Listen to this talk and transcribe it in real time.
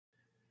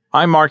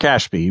I'm Mark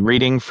Ashby,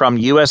 reading from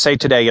USA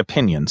Today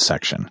Opinions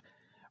section.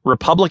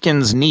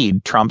 Republicans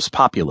Need Trump's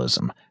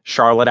Populism,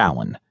 Charlotte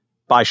Allen,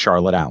 by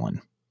Charlotte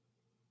Allen.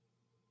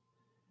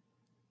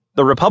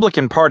 The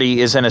Republican Party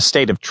is in a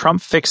state of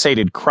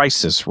Trump-fixated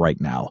crisis right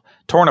now,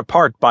 torn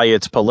apart by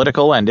its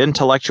political and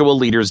intellectual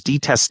leaders'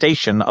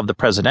 detestation of the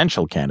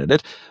presidential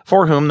candidate,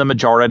 for whom the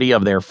majority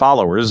of their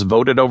followers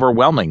voted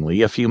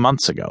overwhelmingly a few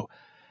months ago.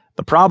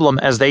 The problem,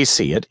 as they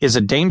see it, is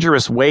a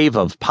dangerous wave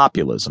of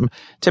populism,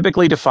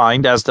 typically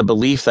defined as the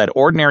belief that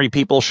ordinary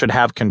people should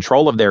have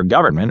control of their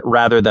government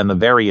rather than the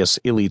various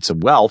elites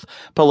of wealth,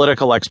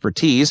 political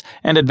expertise,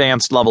 and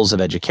advanced levels of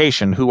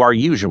education who are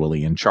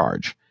usually in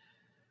charge.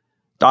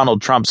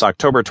 Donald Trump's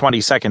October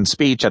 22nd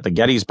speech at the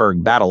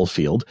Gettysburg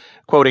battlefield,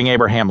 quoting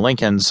Abraham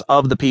Lincoln's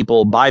 "of the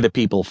people, by the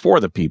people, for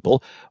the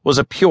people," was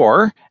a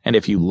pure, and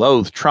if you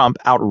loathe Trump,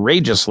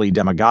 outrageously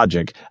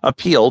demagogic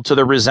appeal to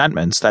the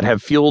resentments that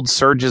have fueled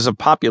surges of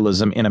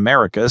populism in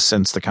America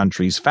since the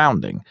country's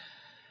founding.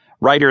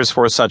 Writers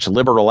for such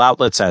liberal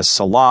outlets as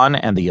Salon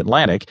and The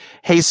Atlantic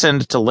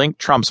hastened to link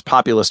Trump's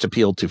populist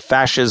appeal to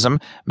fascism,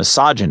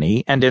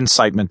 misogyny, and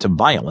incitement to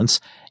violence,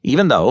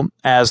 even though,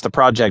 as the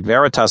Project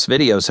Veritas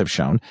videos have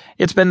shown,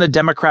 it's been the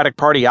Democratic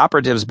Party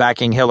operatives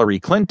backing Hillary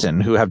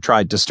Clinton who have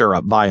tried to stir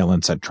up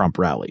violence at Trump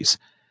rallies.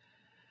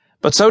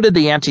 But so did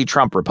the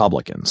anti-Trump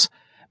Republicans.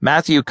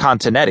 Matthew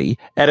Continetti,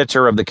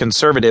 editor of the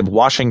conservative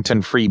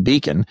Washington Free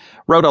Beacon,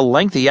 wrote a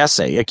lengthy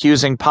essay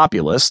accusing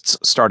populists,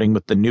 starting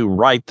with the new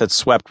right that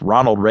swept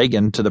Ronald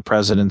Reagan to the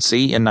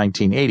presidency in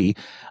 1980,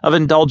 of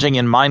indulging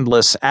in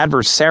mindless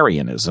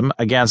adversarianism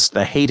against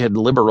the hated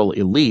liberal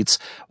elites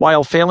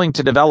while failing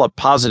to develop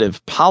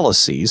positive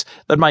policies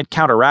that might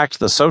counteract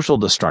the social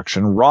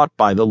destruction wrought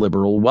by the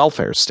liberal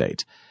welfare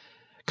state.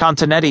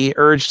 Continetti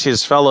urged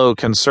his fellow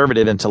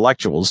conservative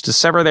intellectuals to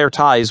sever their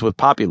ties with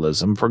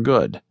populism for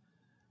good.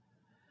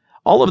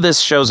 All of this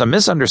shows a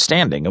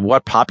misunderstanding of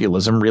what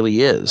populism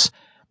really is.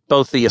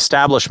 Both the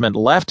establishment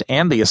left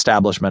and the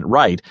establishment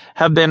right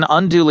have been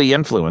unduly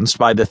influenced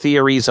by the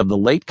theories of the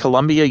late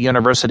Columbia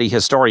University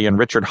historian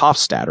Richard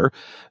Hofstadter,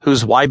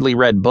 whose widely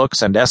read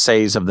books and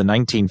essays of the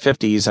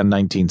 1950s and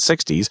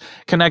 1960s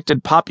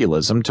connected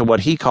populism to what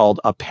he called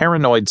a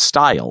paranoid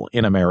style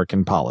in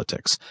American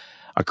politics.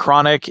 A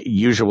chronic,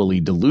 usually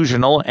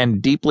delusional,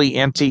 and deeply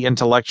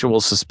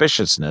anti-intellectual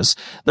suspiciousness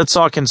that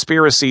saw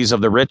conspiracies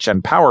of the rich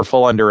and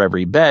powerful under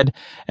every bed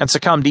and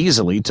succumbed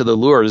easily to the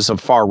lures of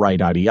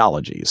far-right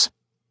ideologies.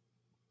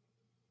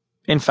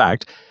 In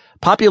fact,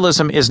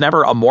 populism is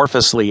never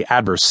amorphously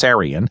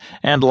adversarian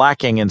and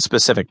lacking in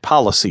specific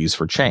policies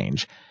for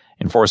change.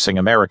 Enforcing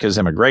America's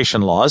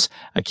immigration laws,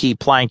 a key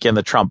plank in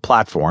the Trump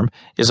platform,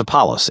 is a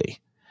policy.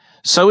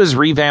 So is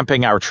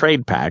revamping our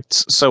trade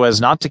pacts so as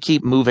not to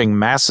keep moving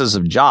masses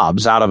of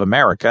jobs out of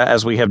America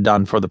as we have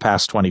done for the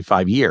past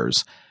 25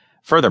 years.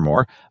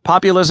 Furthermore,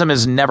 populism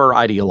is never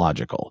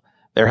ideological.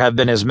 There have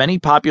been as many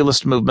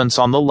populist movements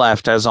on the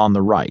left as on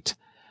the right.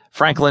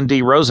 Franklin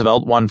D.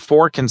 Roosevelt won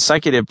 4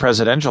 consecutive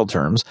presidential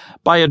terms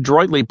by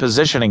adroitly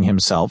positioning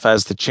himself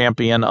as the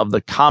champion of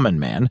the common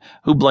man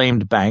who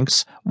blamed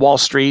banks, Wall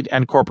Street,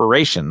 and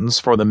corporations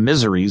for the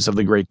miseries of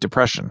the Great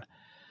Depression.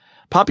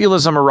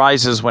 Populism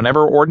arises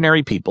whenever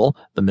ordinary people,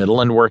 the middle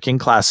and working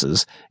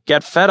classes,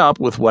 get fed up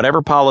with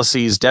whatever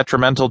policies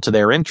detrimental to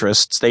their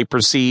interests they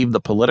perceive the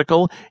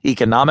political,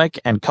 economic,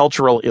 and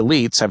cultural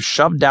elites have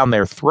shoved down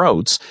their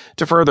throats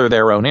to further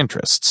their own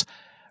interests.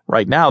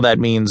 Right now that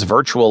means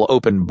virtual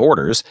open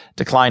borders,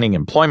 declining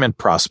employment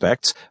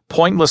prospects,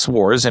 pointless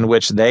wars in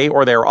which they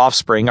or their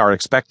offspring are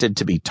expected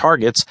to be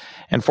targets,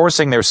 and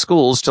forcing their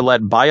schools to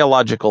let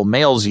biological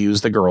males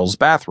use the girls'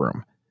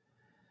 bathroom.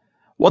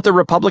 What the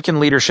Republican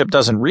leadership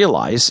doesn't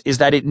realize is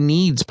that it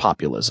needs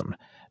populism.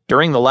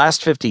 During the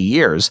last 50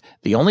 years,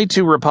 the only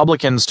 2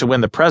 Republicans to win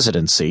the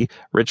presidency,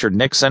 Richard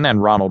Nixon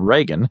and Ronald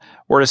Reagan,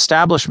 were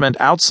establishment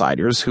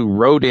outsiders who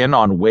rode in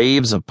on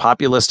waves of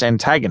populist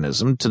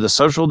antagonism to the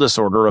social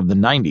disorder of the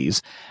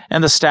 90s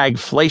and the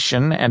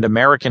stagflation and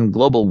American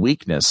global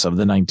weakness of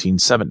the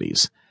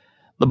 1970s.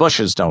 The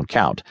Bushes don't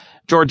count.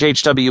 George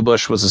H.W.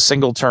 Bush was a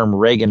single-term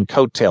Reagan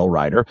coattail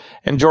rider,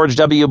 and George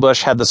W.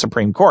 Bush had the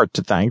Supreme Court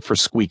to thank for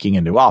squeaking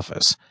into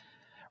office.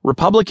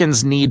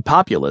 Republicans need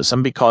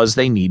populism because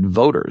they need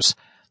voters.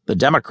 The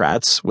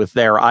Democrats, with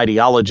their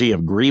ideology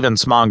of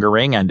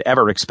grievance-mongering and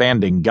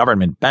ever-expanding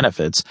government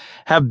benefits,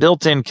 have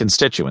built-in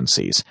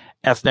constituencies,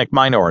 ethnic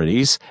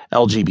minorities,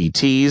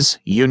 LGBTs,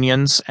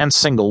 unions, and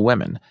single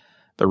women.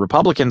 The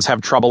Republicans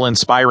have trouble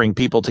inspiring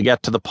people to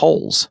get to the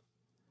polls.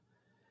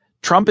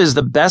 Trump is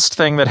the best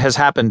thing that has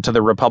happened to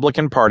the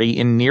Republican Party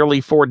in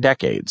nearly 4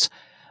 decades.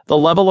 The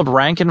level of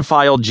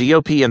rank-and-file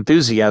GOP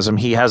enthusiasm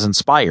he has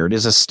inspired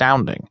is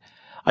astounding.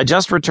 I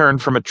just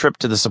returned from a trip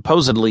to the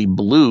supposedly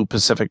blue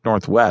Pacific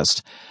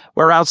Northwest,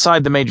 where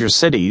outside the major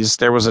cities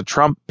there was a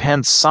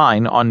Trump-Pence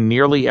sign on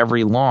nearly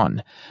every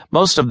lawn,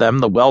 most of them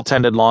the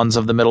well-tended lawns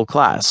of the middle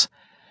class.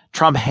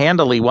 Trump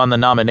handily won the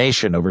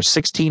nomination over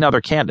 16 other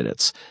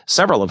candidates,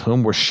 several of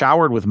whom were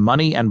showered with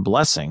money and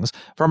blessings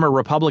from a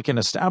Republican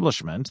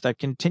establishment that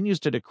continues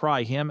to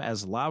decry him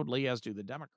as loudly as do the Democrats.